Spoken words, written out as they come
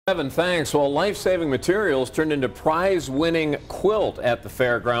Thanks. Well, life-saving materials turned into prize-winning quilt at the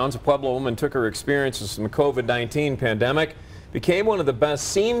fairgrounds. A Pueblo woman took her experiences from the COVID-19 pandemic, became one of the best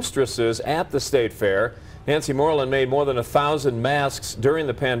seamstresses at the state fair. Nancy Morlan made more than 1,000 masks during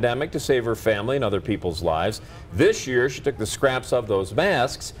the pandemic to save her family and other people's lives. This year, she took the scraps of those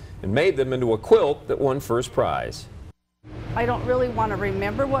masks and made them into a quilt that won first prize. I don't really want to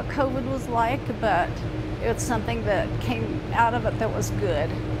remember what COVID was like, but it's something that came out of it that was good,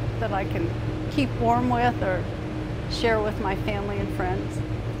 that I can keep warm with or share with my family and friends.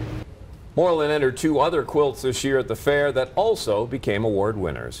 Morlan entered 2 other quilts this year at the fair that also became award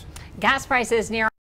winners. Gas prices near